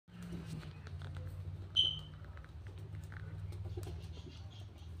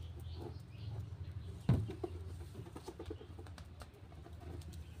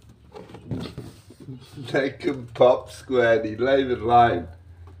They can pop, Squirty. Leave it alone.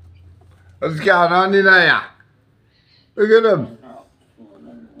 What's going on in there? Look at him.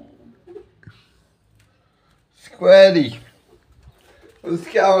 Squirty. What's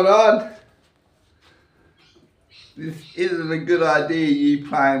going on? This isn't a good idea, you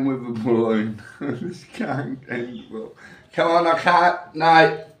playing with a balloon. This can't end well. Come on, I can't.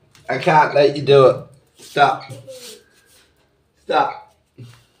 No. I can't let you do it. Stop. Stop.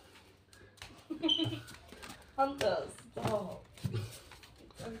 Hunter, stop.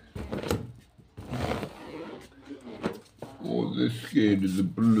 Oh, they're scared of the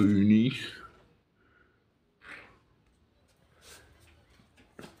balloonies.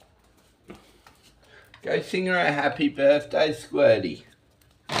 Go sing her a happy birthday, Squirty.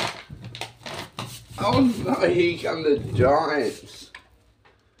 Oh no, here come the giants.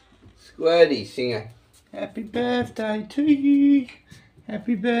 Squirty, sing a happy birthday to you.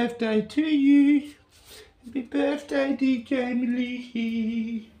 Happy birthday to you. Happy birthday, dear Jamie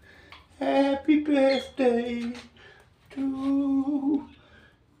Lee. Happy birthday to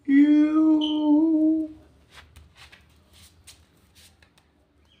you.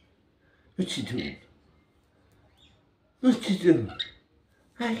 What you doing? What you doing?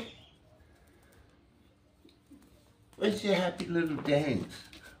 Hey. Where's your happy little dance?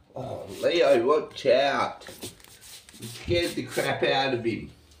 Oh, Leo, watch out. You scared the crap out of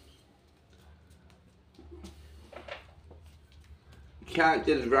him. You can't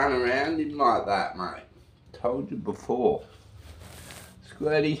just run around him like that, mate. Told you before.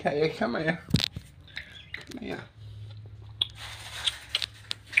 Squirty, hey, come here. Come here.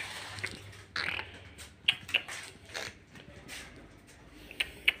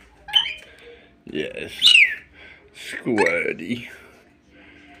 Yes, Squirty.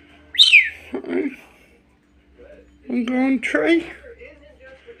 I'm going tree.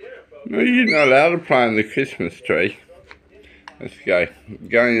 No, you're not allowed to play on the Christmas tree. Let's go.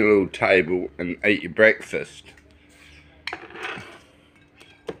 Go on your little table and eat your breakfast.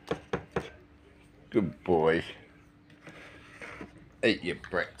 Good boy. Eat your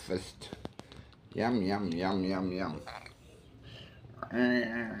breakfast. Yum, yum, yum, yum, yum.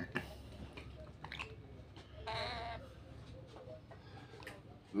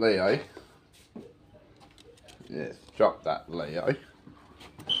 Leo. Yes, drop that, Leo.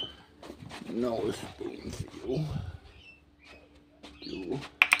 No spoon for you.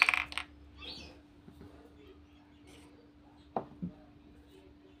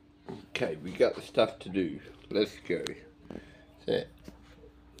 Okay, we got the stuff to do. Let's go. That's it.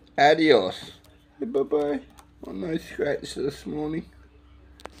 Adios. Hey, bye-bye. Oh, no scratch this morning.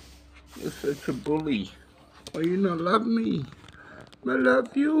 You're such a bully. Oh, you not love me? I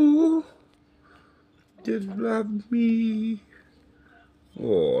love you. Just love me.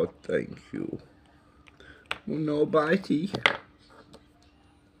 Oh, thank you. Well, no bitey.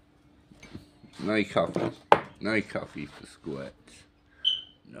 No coffee. No coffee for Squirts.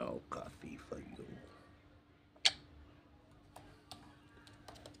 No coffee for you.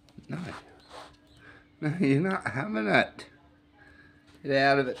 No. No, you're not having it. Get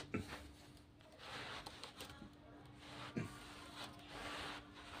out of it.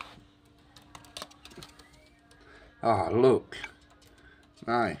 Oh, look.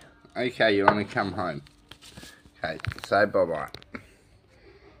 No. Okay, you want to come home. Okay, say bye-bye.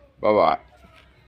 Bye-bye.